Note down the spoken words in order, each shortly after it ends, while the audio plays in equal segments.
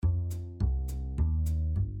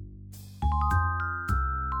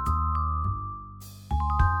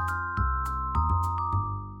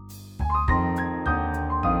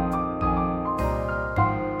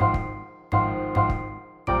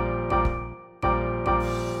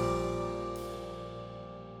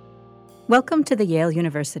Welcome to the Yale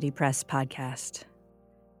University Press podcast.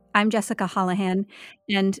 I'm Jessica Holohan,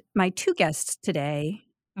 and my two guests today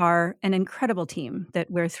are an incredible team that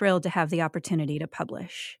we're thrilled to have the opportunity to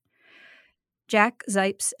publish. Jack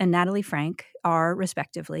Zipes and Natalie Frank are,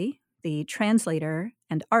 respectively, the translator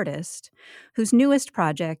and artist whose newest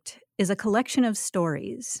project is a collection of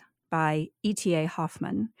stories by E.T.A.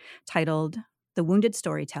 Hoffmann titled The Wounded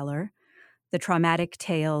Storyteller, The Traumatic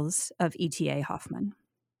Tales of E.T.A. Hoffmann.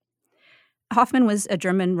 Hoffmann was a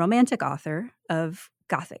German Romantic author of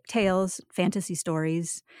Gothic tales, fantasy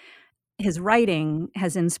stories. His writing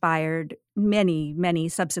has inspired many, many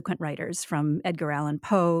subsequent writers, from Edgar Allan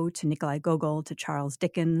Poe to Nikolai Gogol to Charles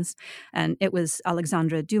Dickens. And it was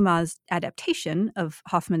Alexandre Dumas' adaptation of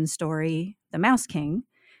Hoffmann's story, The Mouse King,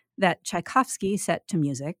 that Tchaikovsky set to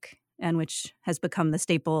music, and which has become the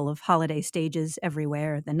staple of holiday stages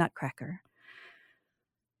everywhere, the Nutcracker.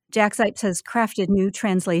 Jack Zipes has crafted new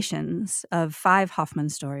translations of 5 Hoffmann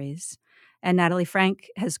stories, and Natalie Frank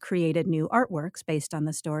has created new artworks based on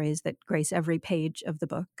the stories that grace every page of the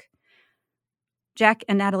book. Jack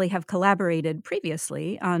and Natalie have collaborated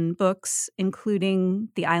previously on books including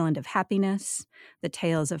The Island of Happiness, The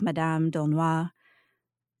Tales of Madame d'Aulnoy,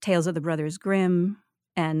 Tales of the Brothers Grimm,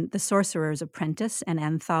 and The Sorcerer's Apprentice, an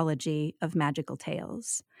anthology of magical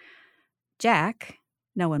tales. Jack,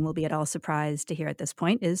 no one will be at all surprised to hear at this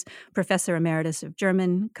point, is Professor Emeritus of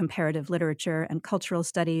German, Comparative Literature, and Cultural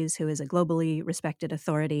Studies, who is a globally respected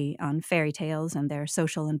authority on fairy tales and their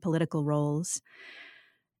social and political roles.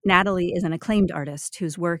 Natalie is an acclaimed artist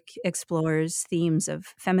whose work explores themes of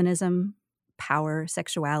feminism, power,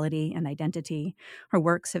 sexuality, and identity. Her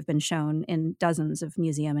works have been shown in dozens of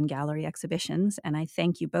museum and gallery exhibitions, and I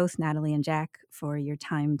thank you both, Natalie and Jack, for your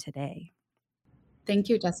time today. Thank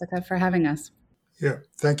you, Jessica, for having us. Yeah,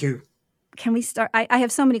 thank you. Can we start? I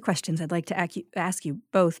have so many questions I'd like to ask you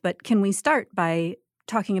both, but can we start by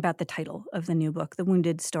talking about the title of the new book, The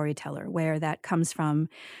Wounded Storyteller, where that comes from,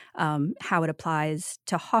 how it applies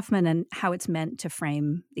to Hoffmann, and how it's meant to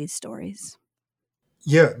frame these stories?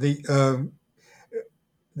 Yeah,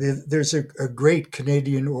 there's a great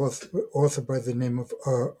Canadian author by the name of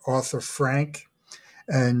Arthur Frank,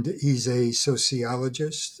 and he's a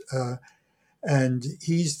sociologist. And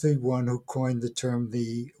he's the one who coined the term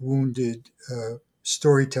the wounded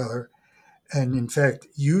storyteller, and in fact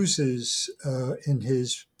uses in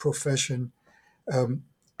his profession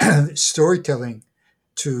storytelling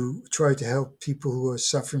to try to help people who are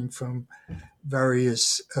suffering from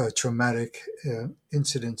various traumatic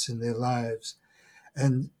incidents in their lives.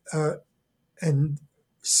 And ever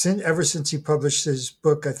since he published his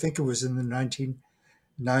book, I think it was in the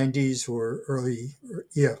 1990s or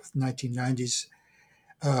 1990s,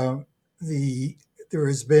 there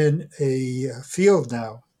has been a field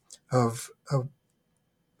now of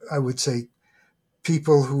I would say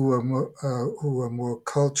people who are more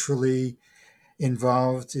culturally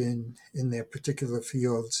involved in their particular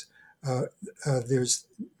fields. There's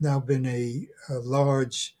now been a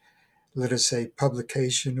large, let us say,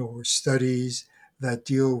 publication or studies that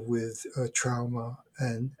deal with trauma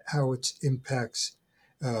and how it impacts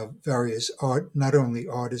various not only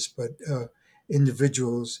artists, but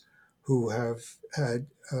individuals who have had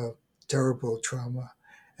terrible trauma,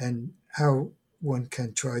 and how one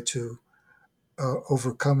can try to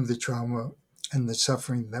overcome the trauma and the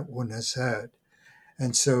suffering that one has had.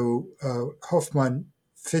 And so Hoffmann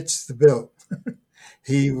fits the bill.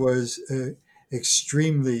 He was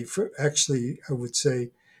extremely, actually, I would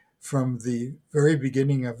say, from the very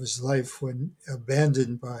beginning of his life, when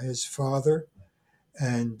abandoned by his father,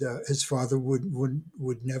 and his father would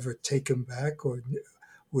never take him back or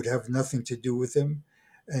would have nothing to do with him,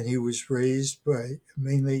 and he was raised by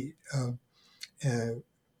mainly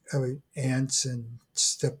aunts and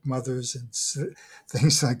stepmothers and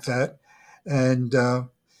things like that, and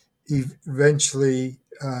he eventually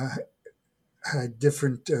had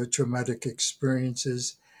different traumatic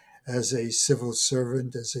experiences as a civil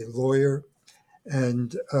servant, as a lawyer,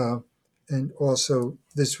 and also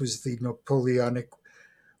this was the Napoleonic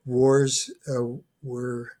Wars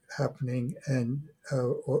were happening, and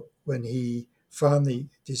when he finally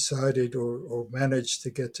decided or managed to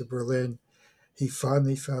get to Berlin, he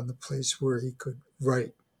finally found the place where he could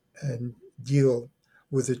write and deal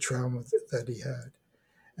with the trauma that he had.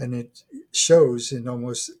 And it shows in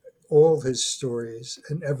almost all his stories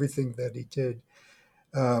and everything that he did.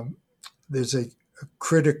 There's a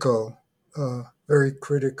critical, very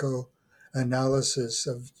critical analysis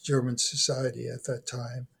of German society at that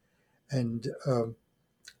time. And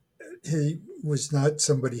he was not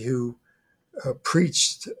somebody who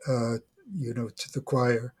preached, to the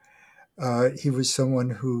choir. He was someone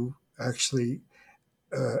who actually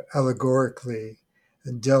allegorically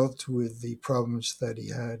dealt with the problems that he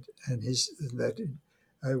had, and that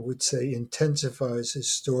I would say intensifies his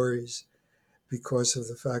stories because of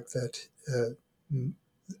the fact that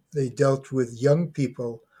they dealt with young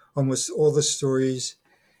people. Almost all the stories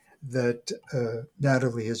that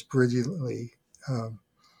Natalie has brilliantly, uh,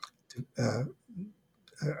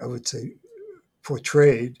 I would say,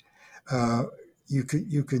 portrayed, uh, you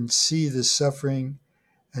can see the suffering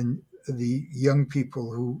and the young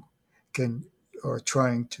people who are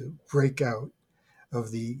trying to break out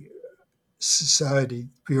of the society,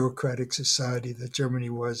 bureaucratic society that Germany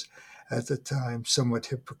was at the time, somewhat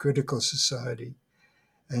hypocritical society.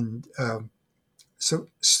 And so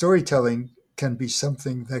storytelling can be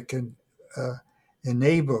something that can uh,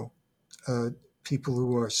 enable people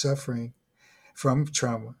who are suffering from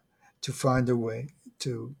trauma to find a way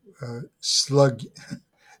to slug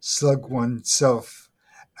oneself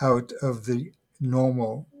out of the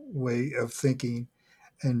normal way of thinking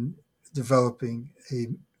and developing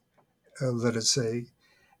let us say,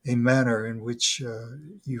 a manner in which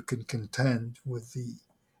you can contend uh,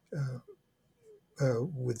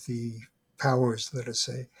 with the powers, let us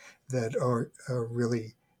say, that are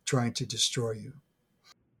really trying to destroy you.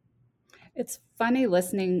 It's funny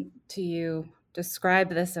listening to you describe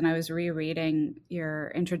this, and I was rereading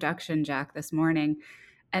your introduction, Jack, this morning,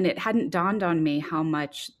 and it hadn't dawned on me how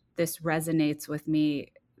much this resonates with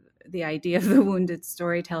me, the idea of the wounded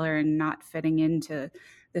storyteller and not fitting into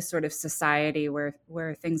this sort of society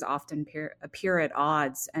where things often appear at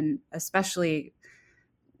odds, and especially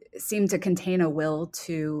seem to contain a will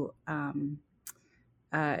to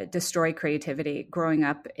destroy creativity. Growing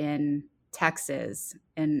up in Texas,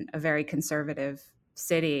 in a very conservative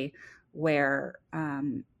city where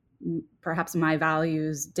perhaps my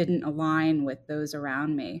values didn't align with those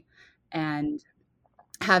around me, and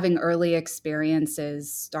having early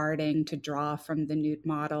experiences starting to draw from the Newt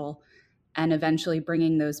model and eventually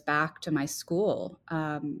bringing those back to my school,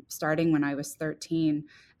 starting when I was 13,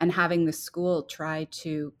 and having the school try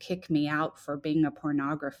to kick me out for being a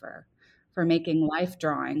pornographer, for making life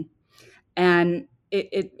drawing. And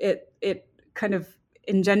it kind of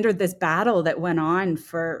engendered this battle that went on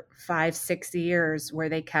for 5-6 years, where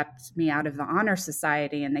they kept me out of the honor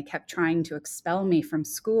society and they kept trying to expel me from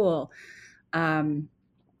school. And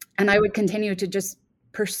I would continue to just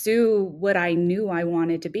pursue what I knew I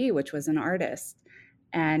wanted to be, which was an artist.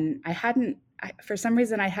 And for some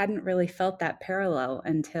reason, I hadn't really felt that parallel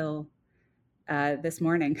until this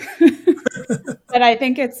morning. But I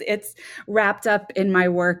think it's wrapped up in my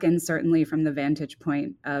work, and certainly from the vantage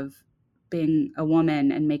point of being a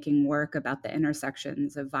woman and making work about the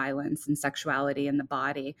intersections of violence and sexuality in the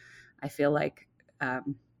body. I feel like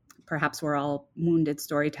perhaps we're all wounded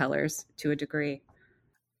storytellers to a degree.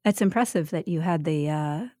 It's impressive that you had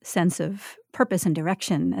the sense of purpose and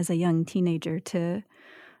direction as a young teenager to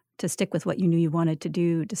stick with what you knew you wanted to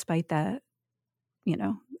do, despite that,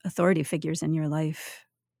 authority figures in your life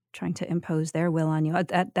trying to impose their will on you.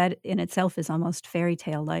 That in itself is almost fairy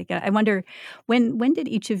tale like. I wonder, when did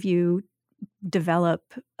each of you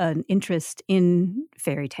develop an interest in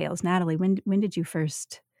fairy tales? Natalie, when did you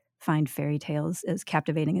first find fairy tales as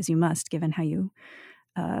captivating as you must, given how you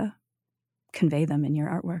convey them in your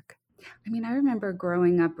artwork? I mean, I remember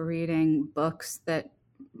growing up reading books that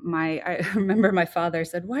I remember my father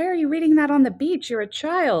said, "Why are you reading that on the beach? You're a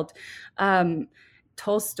child."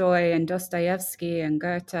 Tolstoy and Dostoevsky and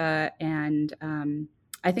Goethe, and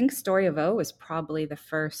I think Story of O was probably the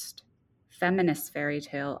first feminist fairy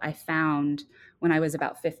tale I found when I was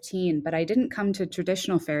about 15. But I didn't come to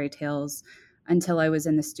traditional fairy tales until I was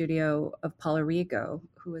in the studio of Paula Rigo,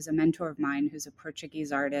 who was a mentor of mine, who's a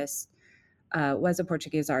Portuguese artist. Was a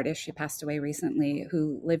Portuguese artist. She passed away recently,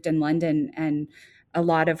 who lived in London, and a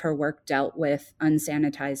lot of her work dealt with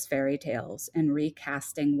unsanitized fairy tales and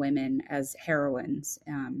recasting women as heroines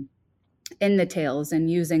in the tales, and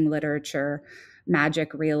using literature,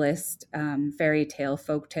 magic, realist, fairy tale,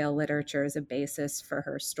 folktale literature as a basis for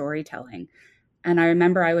her storytelling. And I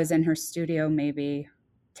remember I was in her studio maybe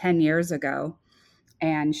 10 years ago,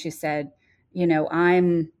 and she said,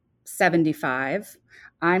 "I'm 75.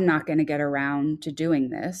 I'm not going to get around to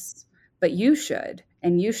doing this, but you should.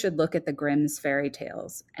 And you should look at the Grimm's fairy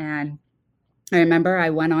tales." And I remember I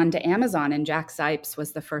went on to Amazon, and Jack Sipes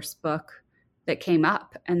was the first book that came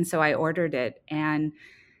up. And so I ordered it and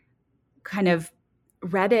kind of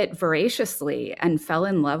read it voraciously and fell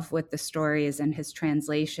in love with the stories and his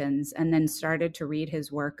translations, and then started to read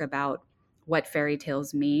his work about what fairy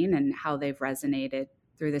tales mean and how they've resonated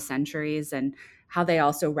through the centuries, and how they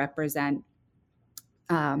also represent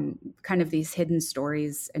kind of these hidden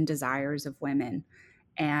stories and desires of women.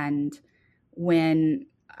 And when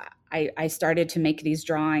I started to make these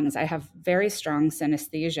drawings, I have very strong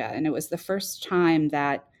synesthesia. And it was the first time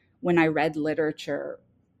that when I read literature,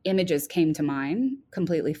 images came to mind,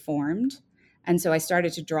 completely formed. And so I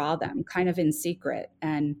started to draw them kind of in secret.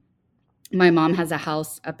 And my mom has a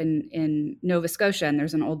house up in Nova Scotia, and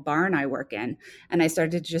there's an old barn I work in. And I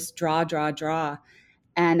started to just draw.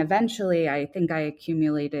 And eventually, I think I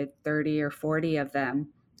accumulated 30 or 40 of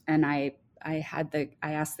them. And I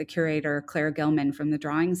asked the curator, Claire Gilman from the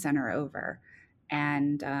Drawing Center, over.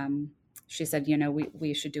 And she said,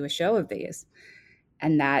 we should do a show of these.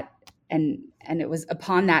 And it was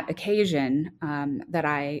upon that occasion that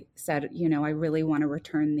I said, I really want to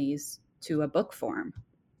return these to a book form.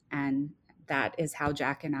 And that is how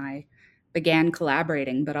Jack and I began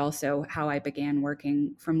collaborating, but also how I began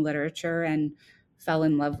working from literature and fell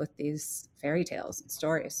in love with these fairy tales and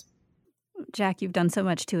stories. Jack, you've done so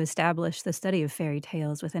much to establish the study of fairy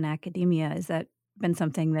tales within academia. Has that been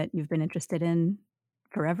something that you've been interested in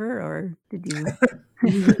forever, or did you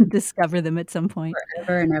discover them at some point?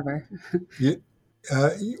 Forever and ever.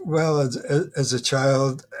 Well, as a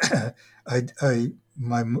child,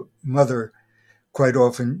 my mother quite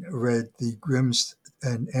often read the Grimm's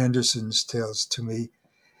and Andersen's tales to me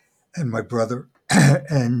and my brother,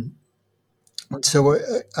 and so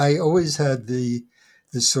I always had the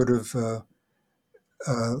sort of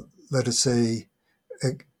let us say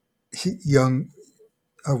young,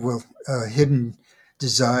 hidden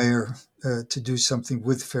desire to do something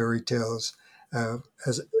with fairy tales.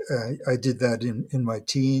 As I did that in my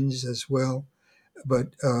teens as well.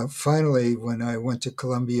 But finally, when I went to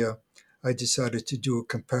Columbia, I decided to do a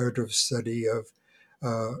comparative study of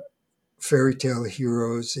fairy tale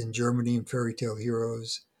heroes in Germany and fairy tale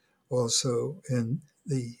heroes also in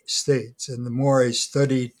the States. And the more I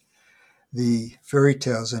studied the fairy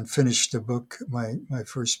tales and finished the book, my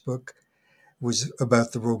first book was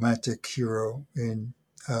about the romantic hero in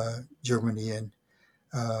Germany and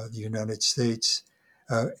the United States.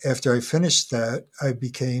 After I finished that, I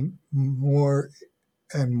became more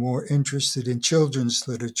and more interested in children's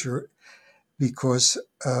literature because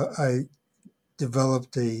I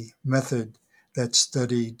developed a method that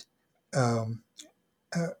studied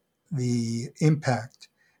the impact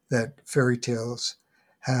that fairy tales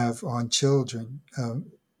have on children.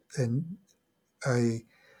 And I,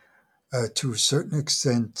 to a certain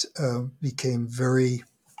extent, became very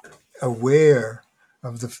aware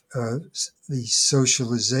of the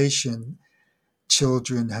socialization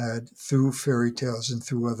children had through fairy tales and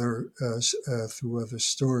through other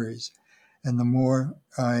stories. And the more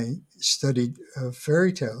I studied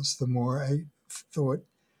fairy tales, the more I thought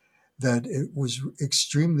that it was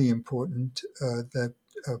extremely important that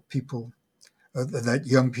that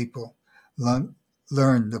young people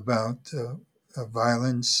learned about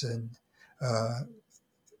violence and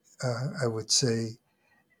I would say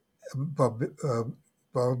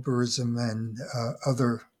barbarism and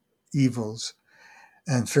other evils.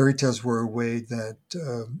 And fairy tales were a way that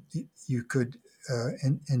you could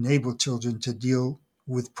enable children to deal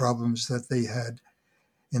with problems that they had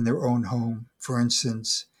in their own home. For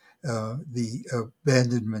instance, the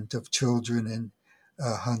abandonment of children in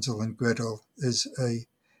Hansel and Gretel is a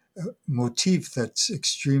motif that's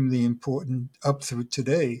extremely important up through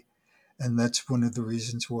today. And that's one of the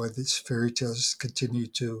reasons why these fairy tales continue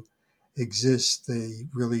to exist. They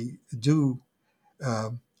really do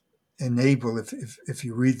enable, if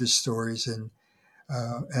you read the stories, and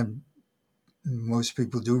most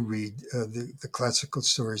people do read the classical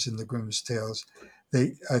stories in the Grimm's tales,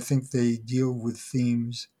 I think they deal with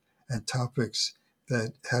themes and topics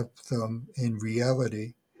that help them in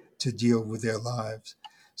reality to deal with their lives.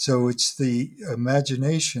 So it's the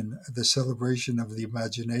imagination, the celebration of the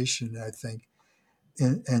imagination, I think,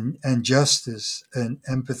 and justice and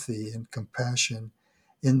empathy and compassion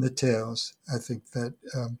in the tales, I think that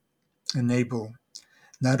enable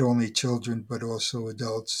not only children but also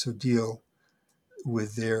adults to deal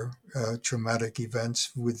with their traumatic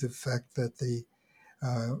events, with the fact that they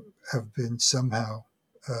have been somehow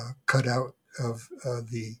cut out of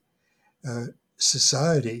the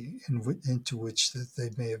society into which that they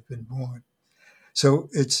may have been born. So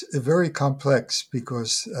it's very complex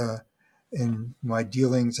because in my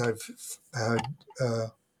dealings I've had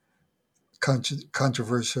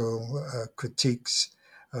controversial critiques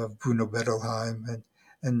of Bruno Bettelheim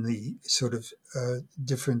and the sort of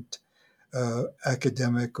different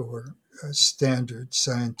academic or standard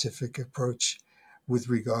scientific approach with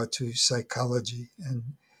regard to psychology. And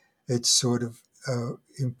it's sort of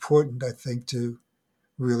important, I think, to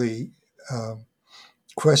really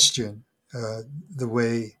question the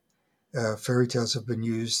way fairy tales have been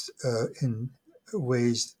used in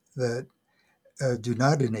ways that do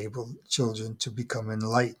not enable children to become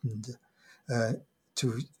enlightened.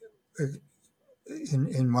 To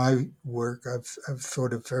in my work, I've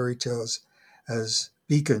thought of fairy tales as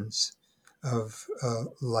beacons of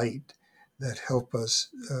light that help us,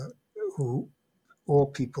 who all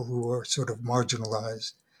people who are sort of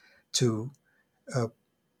marginalized, to uh,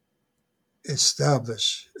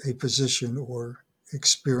 establish a position or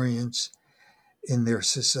experience in their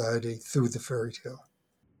society through the fairy tale.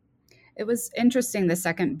 It was interesting. The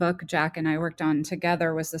second book Jack and I worked on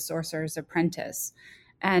together was The Sorcerer's Apprentice.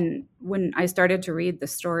 And when I started to read the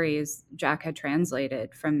stories Jack had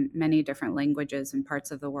translated from many different languages and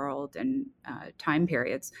parts of the world and time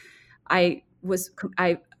periods, I was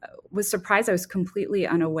surprised. I was completely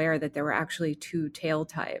unaware that there were actually two tale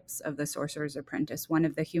types of The Sorcerer's Apprentice, one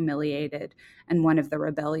of the humiliated and one of the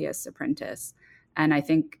rebellious apprentice. And I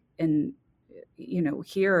think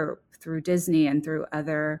here through Disney and through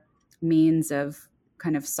other means of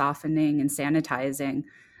kind of softening and sanitizing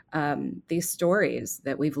these stories,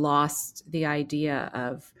 that we've lost the idea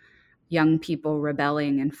of young people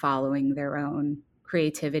rebelling and following their own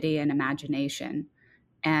creativity and imagination.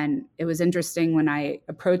 And it was interesting when I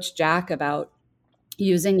approached Jack about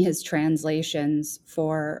using his translations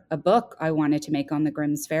for a book I wanted to make on the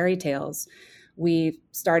Grimm's fairy tales. We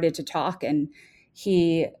started to talk, and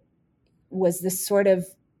he was this sort of,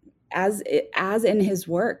 as in his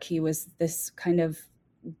work, he was this kind of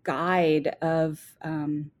guide of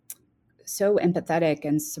so empathetic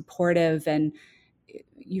and supportive, and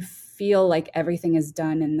you feel like everything is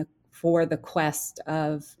done for the quest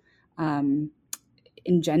of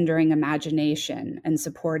engendering imagination and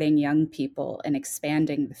supporting young people and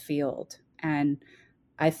expanding the field. And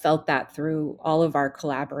I felt that through all of our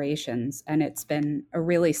collaborations, and it's been a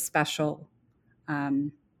really special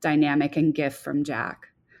dynamic and gift from Jack,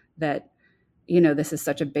 that this is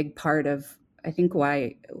such a big part of, I think,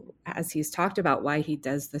 why, as he's talked about, why he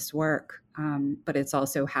does this work, but it's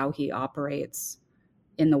also how he operates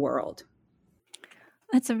in the world.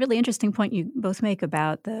 That's a really interesting point you both make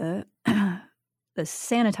about the the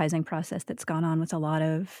sanitizing process that's gone on with a lot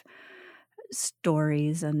of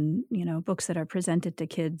stories and, books that are presented to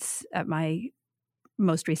kids. At my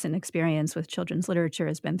most recent experience with children's literature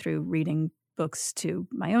has been through reading books to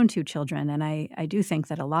my own two children. And I do think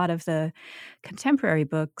that a lot of the contemporary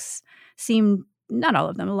books not all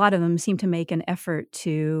of them, a lot of them seem to make an effort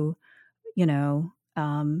to,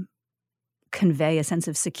 convey a sense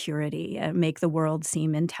of security, make the world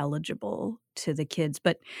seem intelligible to the kids.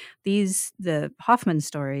 But the Hoffmann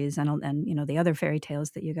stories and the other fairy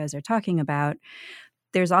tales that you guys are talking about,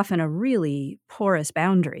 there's often a really porous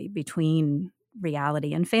boundary between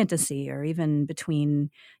reality and fantasy, or even between,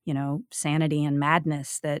 sanity and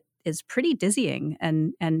madness, that is pretty dizzying.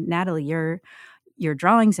 And Natalie, your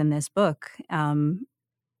drawings in this book,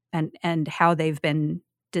 and how they've been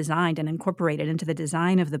designed and incorporated into the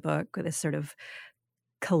design of the book, with this sort of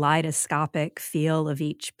kaleidoscopic feel of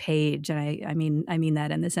each page. And I mean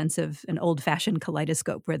that in the sense of an old-fashioned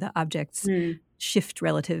kaleidoscope, where the objects shift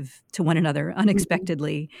relative to one another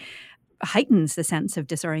unexpectedly, heightens the sense of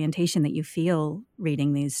disorientation that you feel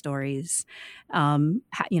reading these stories. Can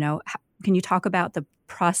you talk about the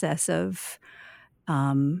process of,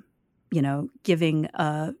 giving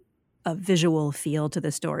a visual feel to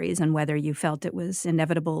the stories, and whether you felt it was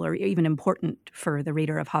inevitable or even important for the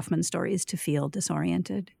reader of Hoffmann stories to feel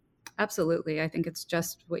disoriented? Absolutely. I think it's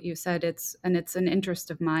just what you said. It's an interest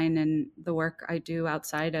of mine, and the work I do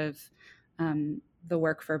outside of the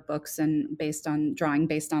work for books and based on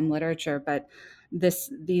literature. But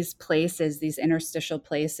these places, these interstitial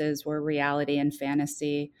places where reality and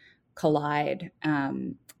fantasy collide.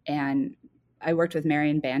 And I worked with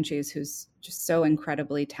Marion Banshees, who's just so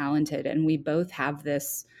incredibly talented. And we both have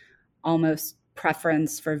this almost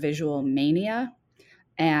preference for visual mania.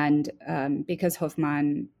 And because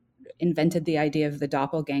Hoffmann invented the idea of the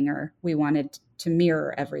doppelganger, we wanted to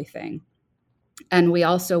mirror everything. And we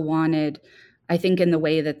also wanted, I think, in the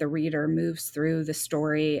way that the reader moves through the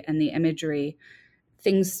story and the imagery,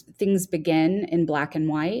 things begin in black and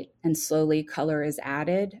white, and slowly color is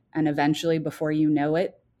added. And eventually, before you know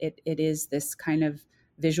it, it is this kind of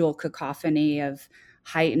visual cacophony of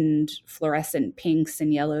heightened fluorescent pinks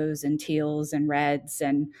and yellows and teals and reds.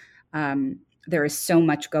 And there is so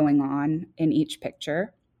much going on in each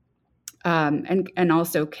picture. And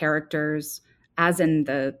also characters, as in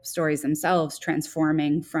the stories themselves,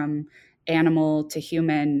 transforming from animal to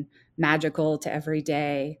human, magical to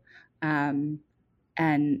everyday. And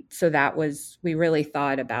so we really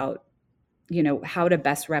thought about, how to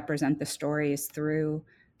best represent the stories through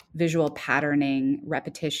visual patterning,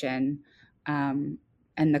 repetition, and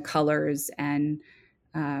the colors and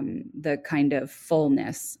the kind of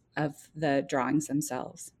fullness of the drawings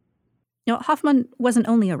themselves. Hoffmann wasn't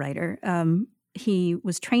only a writer. He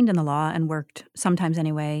was trained in the law and worked, sometimes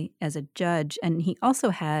anyway, as a judge. And he also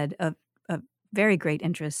had a very great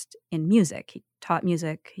interest in music. He taught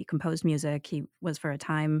music. He composed music. He was, for a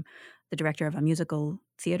time, the director of a musical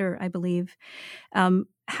theater, I believe. How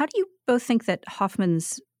do you both think that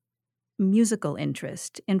Hoffmann's musical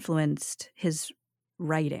interest influenced his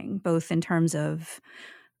writing, both in terms of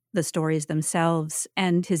the stories themselves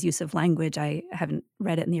and his use of language? I haven't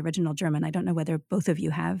read it in the original German. I don't know whether both of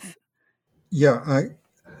you have. Yeah,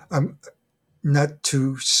 I'm not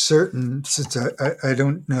too certain, since I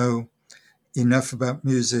don't know enough about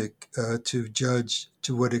music to judge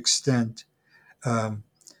to what extent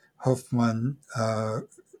Hoffmann,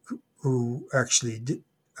 who actually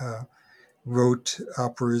wrote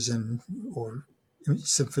operas or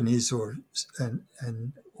symphonies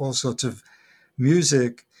and all sorts of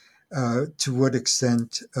music, to what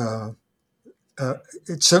extent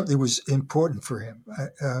it certainly was important for him.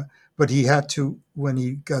 But he had to, when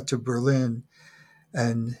he got to Berlin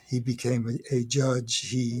and he became a judge,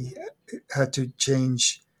 he had to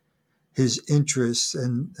change his interests,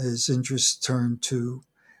 and his interests turned to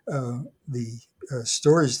the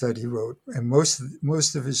stories that he wrote. And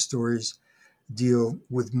most of his stories deal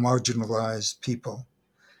with marginalized people.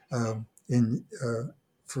 In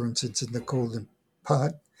For instance, in The Golden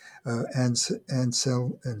Pot,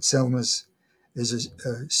 Anselmus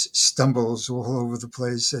stumbles all over the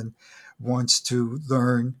place and wants to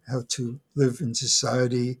learn how to live in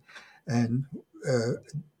society, and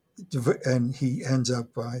he ends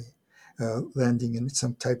up by landing in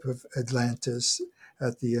some type of Atlantis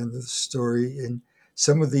at the end of the story. And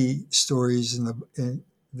some of the stories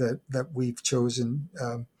that we've chosen,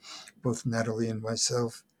 both Natalie and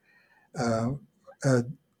myself,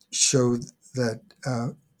 show that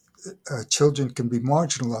children can be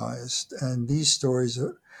marginalized, and these stories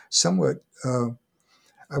are somewhat,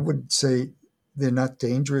 I wouldn't say they're not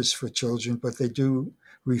dangerous for children, but they do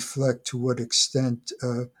reflect to what extent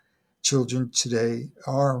children today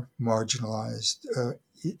are marginalized,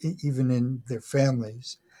 even in their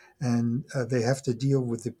families, and they have to deal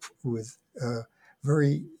with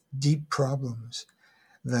very deep problems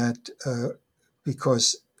that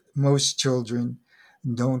because most children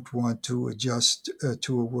don't want to adjust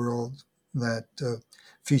to a world that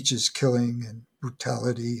features killing and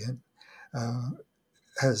brutality and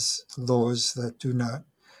has laws that do not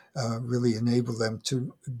really enable them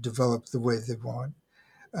to develop the way they want.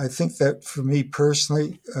 I think that for me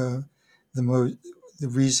personally, the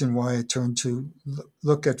reason why I turned to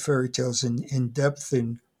look at fairy tales in depth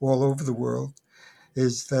and all over the world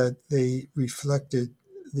is that they reflected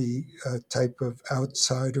the type of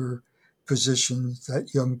outsider positions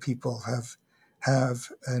that young people have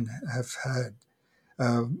and have had.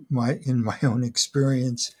 In my own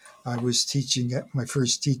experience, I was teaching at my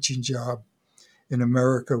first teaching job in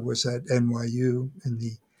America was at NYU in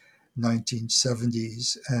the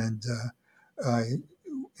 1970s, and I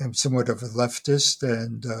am somewhat of a leftist,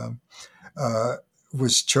 and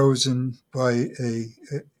was chosen by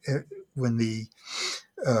when the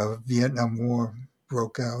Vietnam War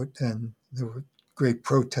broke out and there were great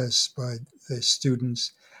protests by the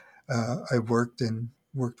students. I worked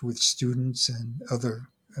with students and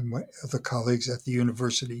my other colleagues at the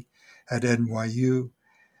university at NYU,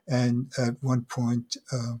 and at one point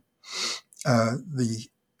the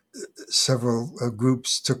several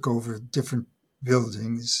groups took over different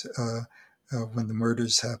buildings when the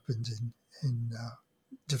murders happened in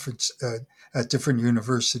different at different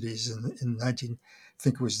universities in I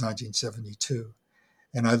think it was 1972,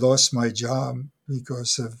 and I lost my job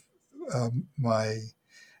because of my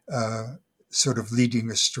sort of leading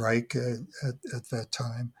a strike at that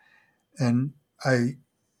time, and I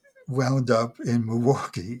wound up in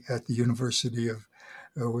Milwaukee at the University of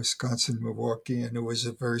Wisconsin-Milwaukee, and it was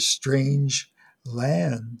a very strange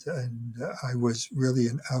land, and I was really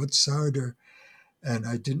an outsider, and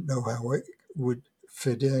I didn't know how I would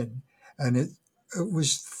fit in. And it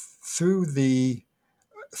was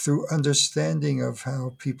through understanding of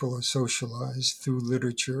how people are socialized through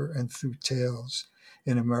literature and through tales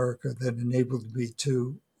in America that enabled me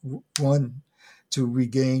to, one, to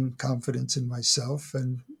regain confidence in myself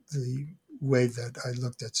and the way that I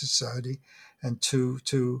looked at society, and two,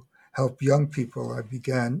 to help young people. I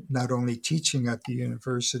began not only teaching at the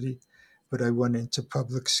university, but I went into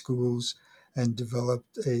public schools and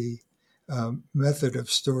developed a method of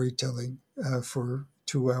storytelling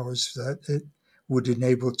 2 hours, that it would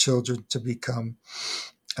enable children to become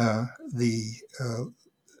the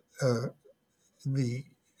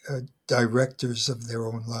directors of their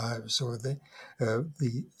own lives, or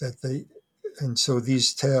and so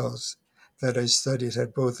these tales that I studied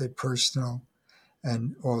had both a personal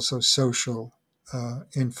and also social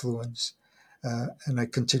influence, and I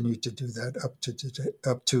continue to do that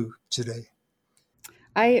up to today.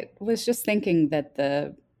 I was just thinking that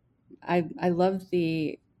I love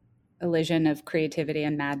the illusion of creativity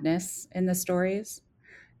and madness in the stories,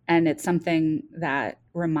 and it's something that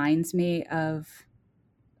reminds me of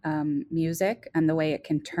music and the way it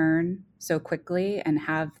can turn so quickly and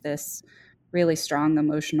have this really strong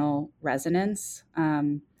emotional resonance.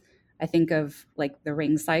 I think of like the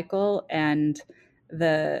Ring cycle and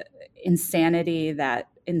the insanity that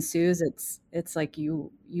ensues. It's like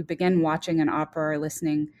you begin watching an opera or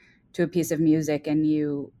listening to a piece of music, and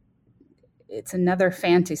it's another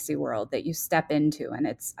fantasy world that you step into. And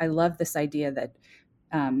I love this idea that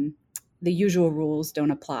um, the usual rules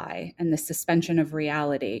don't apply, and the suspension of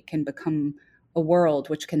reality can become a world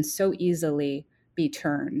which can so easily be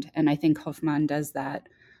turned. And I think Hoffmann does that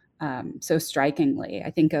so strikingly.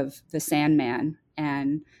 I think of the Sandman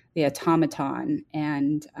and the automaton,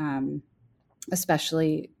 and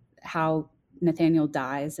especially how Nathaniel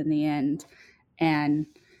dies in the end. And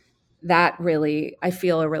that really, I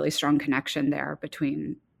feel a really strong connection there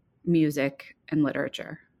between music and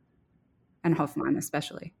literature, and Hoffmann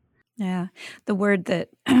especially. Yeah. The word that,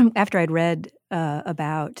 after I'd read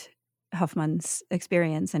about Hoffmann's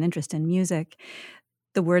experience and interest in music,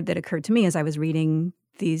 the word that occurred to me as I was reading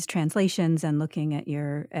these translations and looking at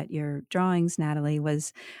your drawings, Natalie,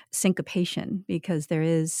 was syncopation, because there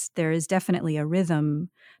is definitely a rhythm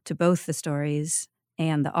to both the stories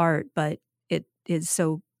and the art, but it is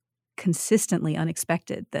so consistently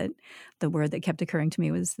unexpected that the word that kept occurring to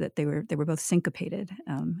me was that they were both syncopated.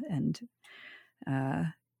 And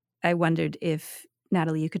I wondered if,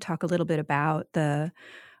 Natalie, you could talk a little bit about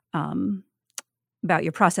about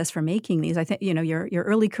your process for making these. I think, your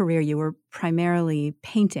early career, you were primarily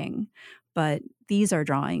painting, but these are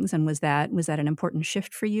drawings. And was that an important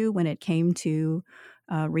shift for you when it came to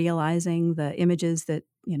realizing the images that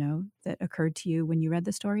occurred to you when you read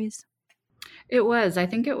the stories? It was. I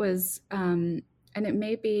think it was, and it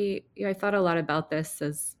may be, I thought a lot about this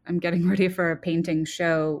as I'm getting ready for a painting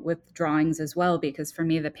show with drawings as well, because for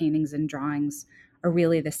me, the paintings and drawings are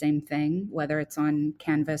really the same thing, whether it's on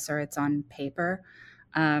canvas or it's on paper.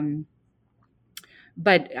 Um,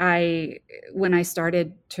 but when I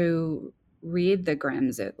started to read the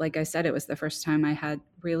Grimms, like I said, it was the first time I had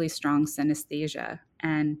really strong synesthesia,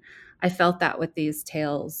 and I felt that with these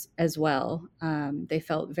tales as well. They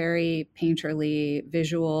felt very painterly,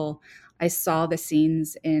 visual. I saw the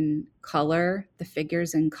scenes in color, the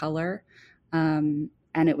figures in color, and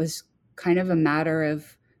it was kind of a matter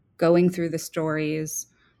of going through the stories,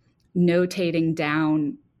 notating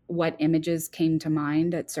down what images came to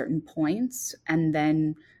mind at certain points, and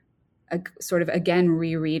then sort of again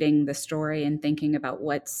rereading the story and thinking about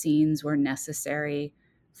what scenes were necessary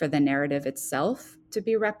for the narrative itself to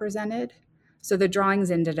be represented. So the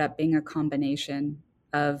drawings ended up being a combination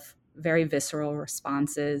of very visceral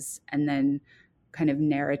responses and then kind of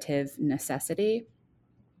narrative necessity.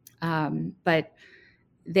 But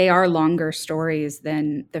they are longer stories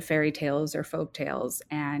than the fairy tales or folk tales,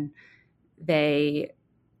 and I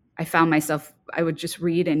found myself, I would just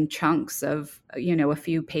read in chunks of, a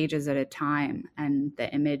few pages at a time, and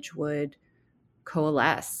the image would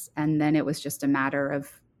coalesce. And then it was just a matter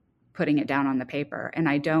of putting it down on the paper. And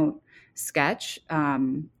I don't sketch.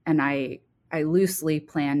 And I loosely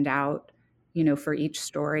planned out, for each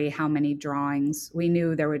story, how many drawings. We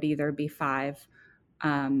knew there would either be 5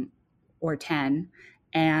 or 10.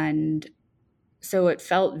 And so it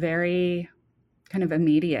felt very kind of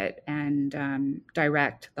immediate and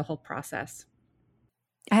direct, the whole process.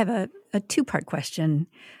 I have a two-part question.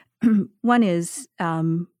 One is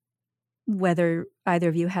whether either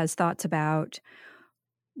of you has thoughts about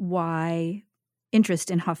why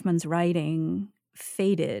interest in Hoffmann's writing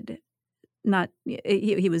faded.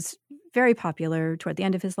 He was very popular toward the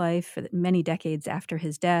end of his life, for many decades after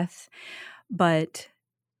his death, but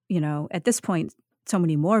at this point, so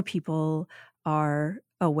many more people are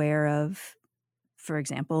aware of, for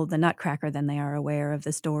example, the Nutcracker than they are aware of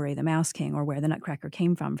the story, The Mouse King, or where the Nutcracker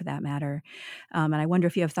came from, for that matter. And I wonder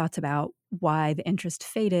if you have thoughts about why the interest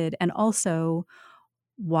faded, and also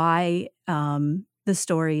why the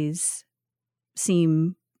stories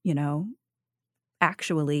seem,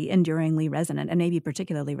 actually enduringly resonant, and maybe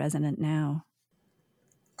particularly resonant now.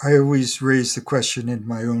 I always raise the question in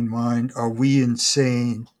my own mind, are we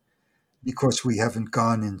insane because we haven't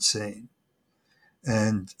gone insane?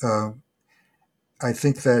 And I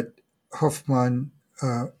think that Hoffmann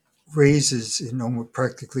uh, raises in almost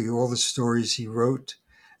practically all the stories he wrote,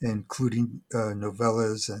 including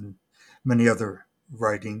novellas and many other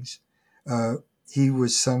writings. Uh, he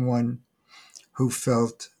was someone who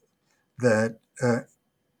felt that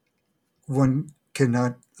one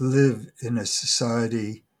cannot live in a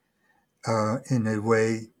society in a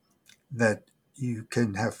way that you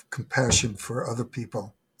can have compassion for other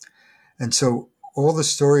people. And so all the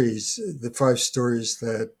stories, the 5 stories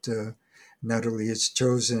that Natalie has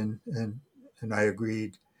chosen, and I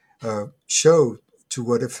agreed, show to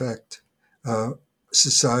what effect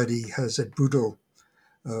society has a brutal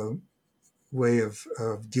uh, way of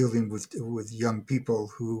dealing with young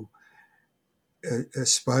people who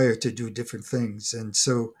aspire to do different things. And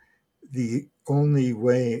so the only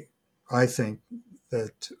way I think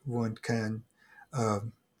that one can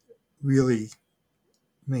um, really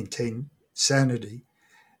maintain sanity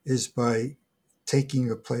is by taking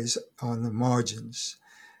a place on the margins.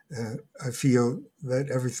 I feel that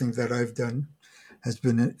everything that I've done has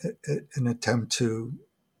been an attempt to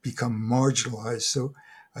become marginalized, so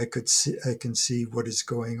I can see what is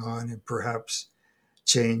going on and perhaps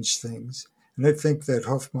change things. And I think that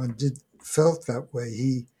Hoffmann did felt that way.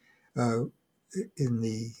 He uh,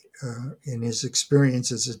 in his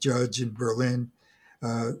experience as a judge in Berlin,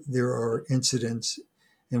 there are incidents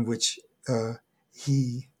in which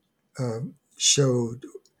he showed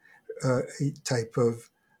a type of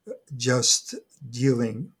just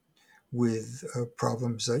dealing with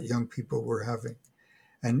problems that young people were having.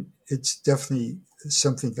 And it's definitely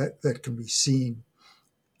something that can be seen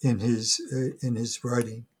in his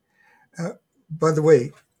writing. Uh, by the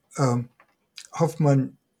way, um,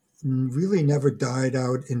 Hoffmann really never died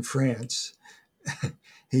out in France.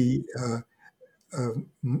 He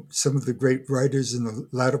Some of the great writers in the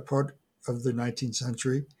latter part of the 19th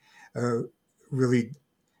century really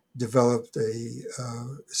developed a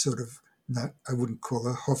sort of, not, I wouldn't call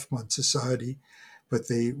a Hoffmann society, but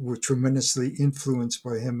they were tremendously influenced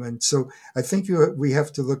by him. And so I think we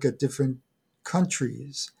have to look at different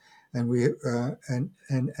countries and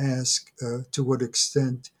and ask to what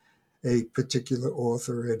extent a particular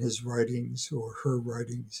author and his writings or her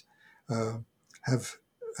writings uh, have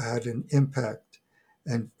had an impact.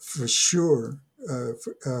 And for sure,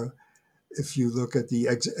 if you look at the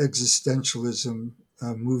existentialism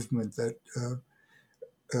movement that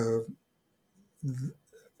uh,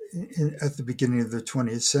 at the beginning of the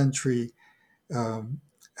 20th century um,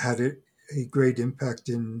 had a great impact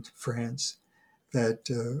in France, that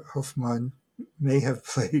Hoffmann may have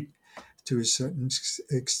played to a certain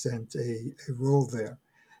extent a role there.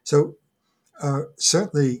 So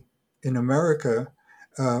certainly in America,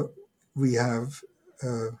 uh, we have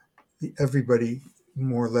everybody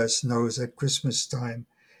more or less knows at Christmas time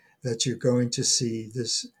that you're going to see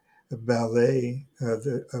this ballet of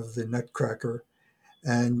the Nutcracker.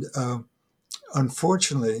 And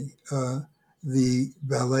unfortunately, the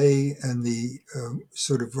ballet and the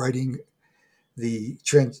sort of writing, the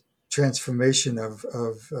transformation of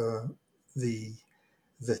the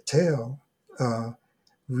the tale uh,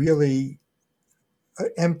 really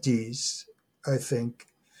empties, I think,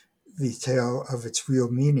 the tale of its real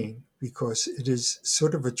meaning, because it is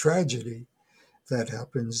sort of a tragedy that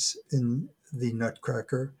happens in the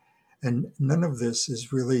Nutcracker, and none of this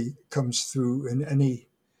is really comes through in any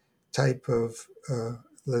type of,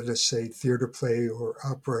 let us say, theater play or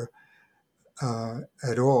opera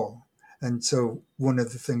at all. And so, one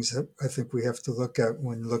of the things that I think we have to look at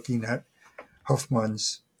when looking at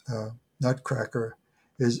Hoffmann's Nutcracker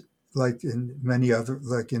is, like in many other,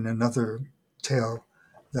 like in another tale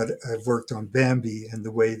that I've worked on, Bambi, and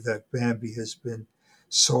the way that Bambi has been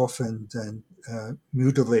softened and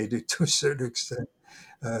mutilated to a certain extent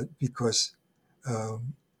because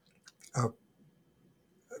um, uh,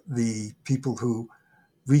 the people who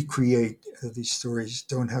recreate these stories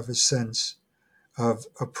don't have a sense of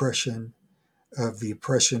oppression, of the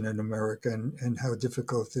oppression in America, and how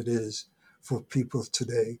difficult it is for people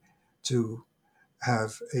today to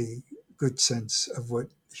have a good sense of what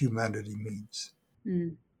humanity means.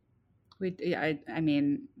 Mm. I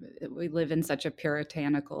mean, we live in such a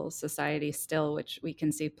puritanical society still, which we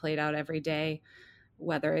can see played out every day,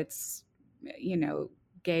 whether it's, you know,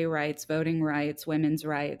 gay rights, voting rights, women's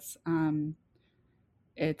rights.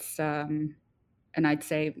 It's and I'd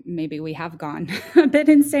say maybe we have gone a bit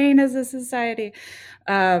insane as a society.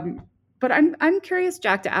 Um, but I'm curious,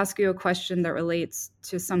 Jack, to ask you a question that relates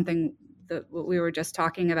to something that what we were just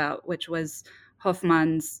talking about, which was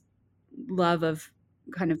Hoffmann's love of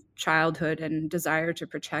kind of childhood and desire to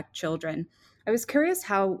protect children. I was curious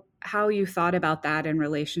how you thought about that in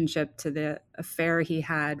relationship to the affair he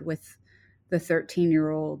had with the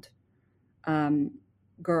 13-year-old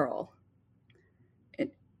girl.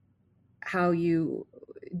 It, how you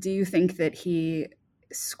do you think that he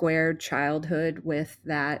squared childhood with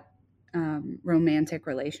that romantic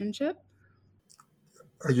relationship?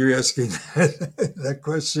 Are you asking that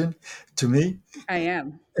question to me? I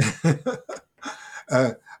am.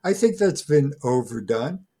 uh, I think that's been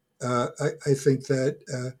overdone. I think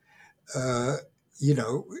that, you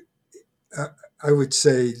know, uh, I would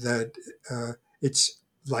say that it's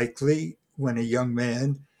likely when a young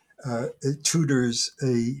man tutors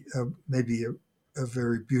maybe a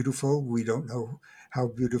very beautiful, we don't know how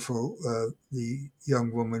beautiful the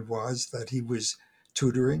young woman was that he was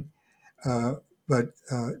tutoring, uh, but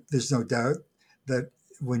there's no doubt that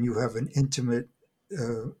when you have an intimate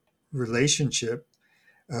uh, relationship,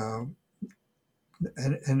 um,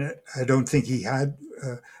 and I don't think he had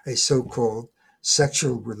a so-called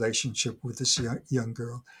sexual relationship with this young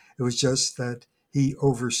girl. It was just that he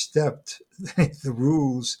overstepped the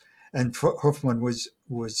rules, and Hoffman was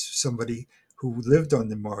somebody who lived on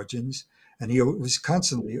the margins, and he was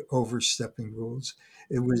constantly overstepping rules.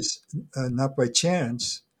 It was not by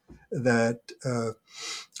chance that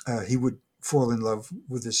he would fall in love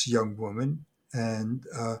with this young woman, and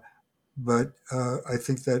but I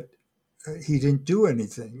think that he didn't do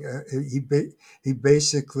anything. He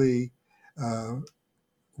basically uh,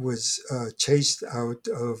 was chased out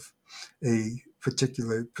of a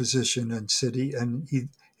particular position and city, and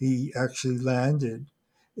he actually landed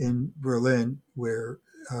in Berlin, where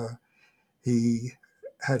uh, he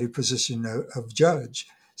had a position of judge.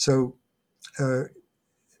 So uh,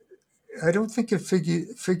 I don't think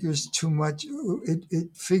figures too much.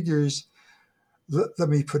 It figures. Let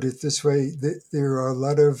me put it this way: there are a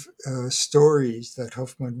lot of stories that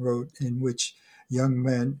Hoffman wrote in which young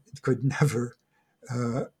men could never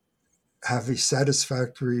uh, have a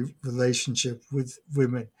satisfactory relationship with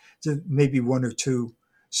women. So maybe one or two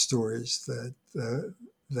stories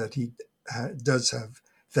that he does have,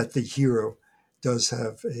 that the hero does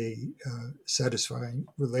have a satisfying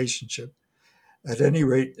relationship. At any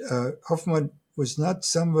rate, Hoffman was not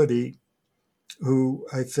somebody who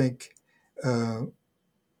I think uh,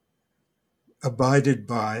 abided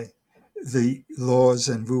by the laws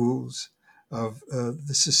and rules of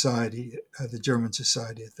the society, the German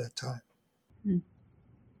society at that time.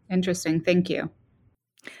 Interesting. Thank you.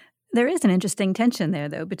 There is an interesting tension there,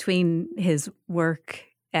 though, between his work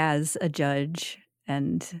as a judge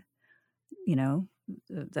and, you know,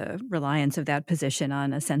 the reliance of that position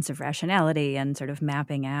on a sense of rationality and sort of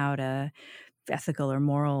mapping out a ethical or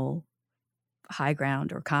moral high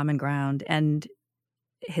ground or common ground, and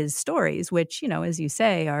his stories, which, you know, as you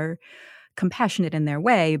say, are compassionate in their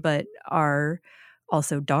way, but are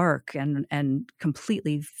also dark and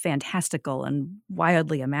completely fantastical and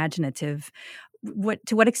wildly imaginative.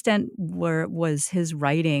 To what extent was his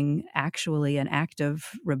writing actually an act of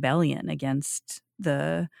rebellion against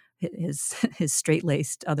his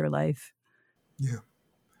straight-laced other life? Yeah,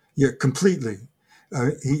 yeah, completely.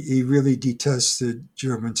 He really detested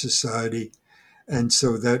German society, and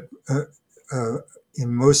so that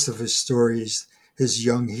in most of his stories, his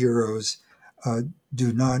young heroes uh,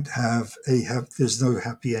 do not there's no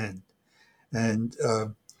happy end, and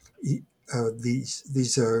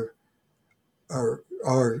these are,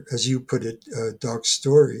 as you put it, dark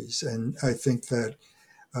stories. And I think that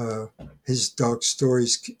his dark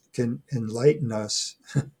stories can enlighten us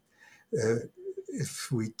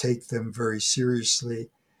if we take them very seriously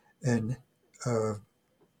and uh,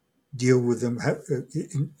 deal with them,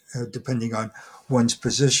 depending on one's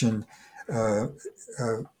position. Uh,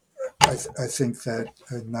 uh, I think that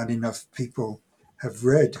not enough people have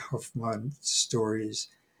read Hoffman's stories.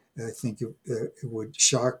 I think it would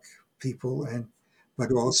shock people,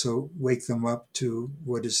 but also wake them up to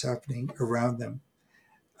what is happening around them.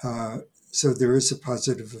 Uh, so there is a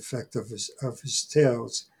positive effect of his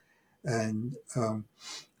tales, and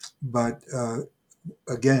but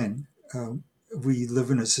again, we live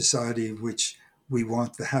in a society in which we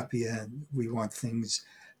want the happy end. We want things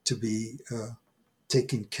to be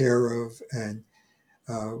taken care of, and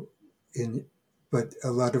uh, in but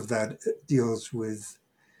a lot of that deals with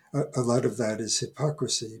a lot of that is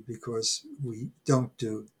hypocrisy, because we don't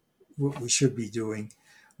do what we should be doing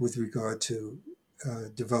with regard to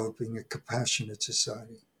developing a compassionate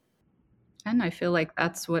society. And I feel like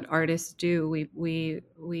that's what artists do. We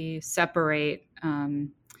separate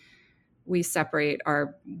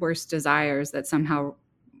our worst desires that somehow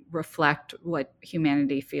reflect what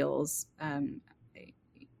humanity feels,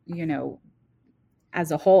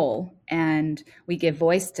 as a whole, and we give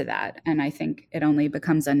voice to that. And I think it only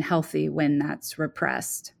becomes unhealthy when that's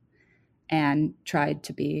repressed and tried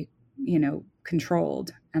to be,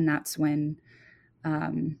 controlled. And that's when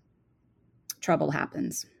trouble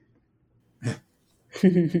happens.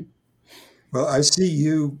 Well, I see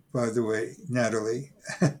you, by the way, Natalie,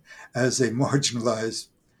 as a marginalized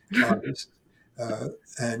artist,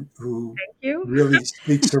 and who Thank you. really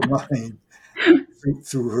speaks her mind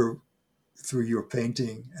through your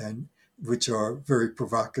painting, and which are very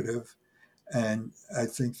provocative. And I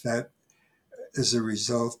think that is a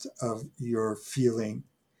result of your feeling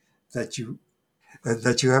that you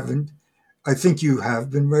haven't. I think you have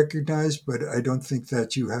been recognized, but I don't think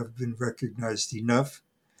that you have been recognized enough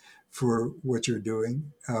for what you're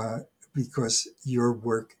doing, because your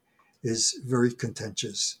work is very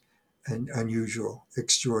contentious and unusual,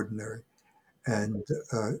 extraordinary. And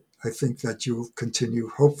I think that you'll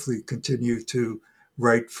hopefully continue to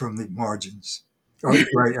write from the margins. Oh,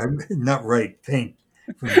 right, I'm not write, paint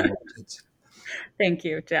from the margins. Thank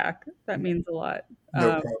you, Jack. That means a lot.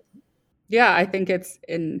 No problem. Yeah, I think it's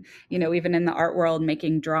even in the art world,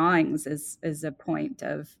 making drawings is a point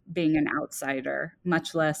of being an outsider,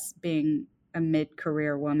 much less being a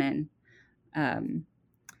mid-career woman, um,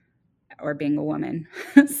 or being a woman.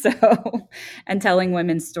 So, and telling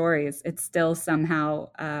women's stories, it's still somehow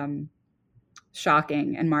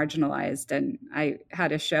shocking and marginalized. And I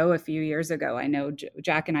had a show a few years ago. I know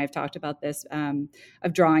Jack and I have talked about this,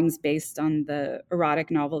 of drawings based on the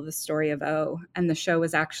erotic novel, The Story of O. And the show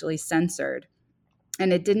was actually censored.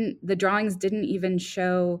 And the drawings didn't even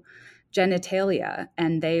show genitalia.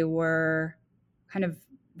 And they were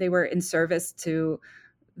in service to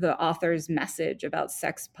the author's message about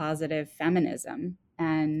sex positive feminism,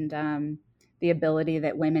 and the ability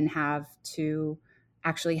that women have to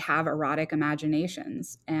actually have erotic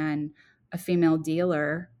imaginations. And a female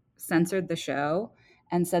dealer censored the show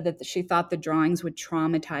and said that she thought the drawings would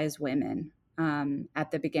traumatize women, at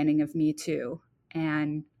the beginning of Me Too.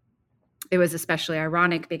 And it was especially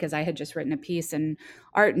ironic because I had just written a piece in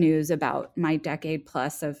Art News about my decade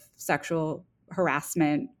plus of sexual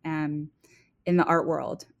harassment, in the art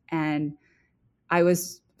world. And I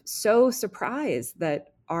was so surprised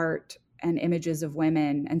that art and images of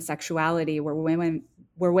women and sexuality where women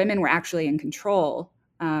were actually in control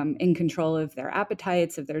of their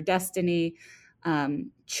appetites, of their destiny,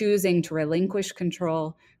 choosing to relinquish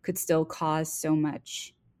control, could still cause so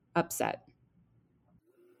much upset.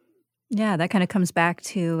 Yeah, that kind of comes back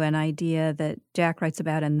to an idea that Jack writes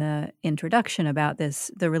about in the introduction about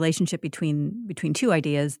the relationship between two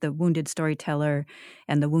ideas, the wounded storyteller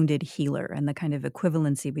and the wounded healer, and the kind of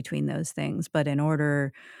equivalency between those things. But in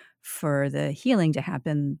order for the healing to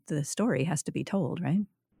happen, the story has to be told, right?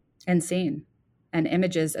 And seen. And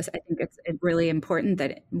images, I think it's really important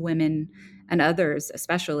that women and others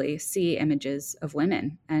especially see images of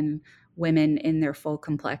women and women in their full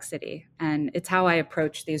complexity. And it's how I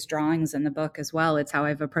approach these drawings in the book as well. It's how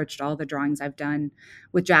I've approached all the drawings I've done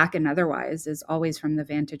with Jack and otherwise, is always from the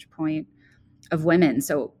vantage point of women.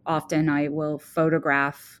 So often I will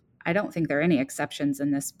photograph, I don't think there are any exceptions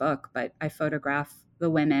in this book, but I photograph the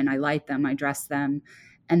women, I light them, I dress them,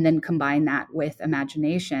 and then combine that with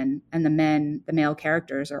imagination. And the male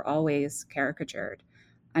characters are always caricatured.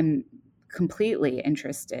 I'm completely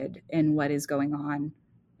interested in what is going on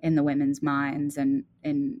in the women's minds and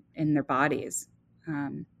in their bodies.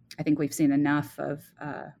 I think we've seen enough of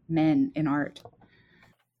men in art.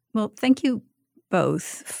 Well, thank you both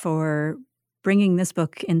for bringing this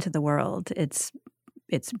book into the world. It's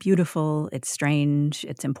beautiful, it's strange,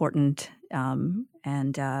 it's important,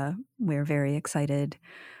 and we're very excited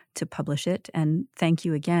to publish it. And thank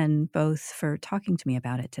you again both for talking to me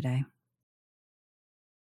about it today.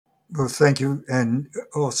 Well, thank you. And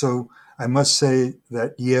also, I must say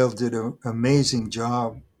that Yale did an amazing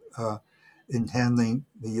job in handling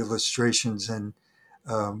the illustrations and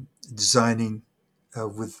designing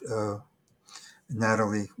with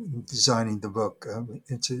Natalie, designing the book.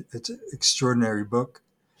 It's an extraordinary book,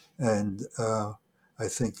 and I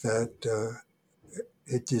think that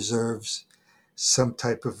it deserves some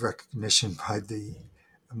type of recognition by the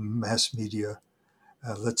mass media.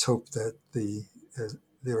 Let's hope that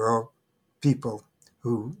there are people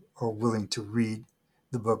who are willing to read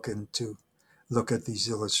the book and to look at these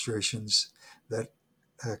illustrations that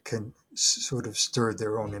can sort of stir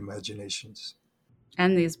their own imaginations.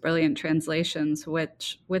 And these brilliant translations,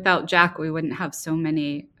 which without Jack, we wouldn't have so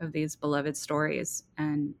many of these beloved stories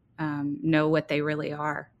and know what they really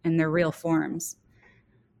are in their real forms.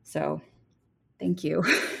 So Thank you.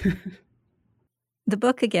 The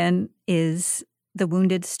book, again, is The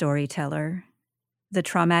Wounded Storyteller, The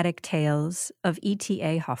Traumatic Tales of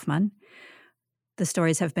E.T.A. Hoffmann. The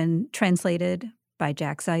stories have been translated by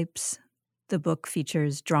Jack Zipes. The book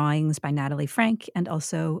features drawings by Natalie Frank and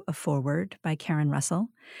also a foreword by Karen Russell.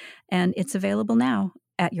 And it's available now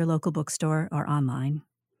at your local bookstore or online.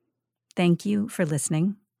 Thank you for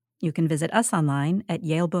listening. You can visit us online at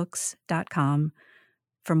yalebooks.com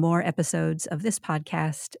for more episodes of this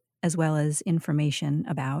podcast, as well as information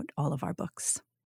about all of our books.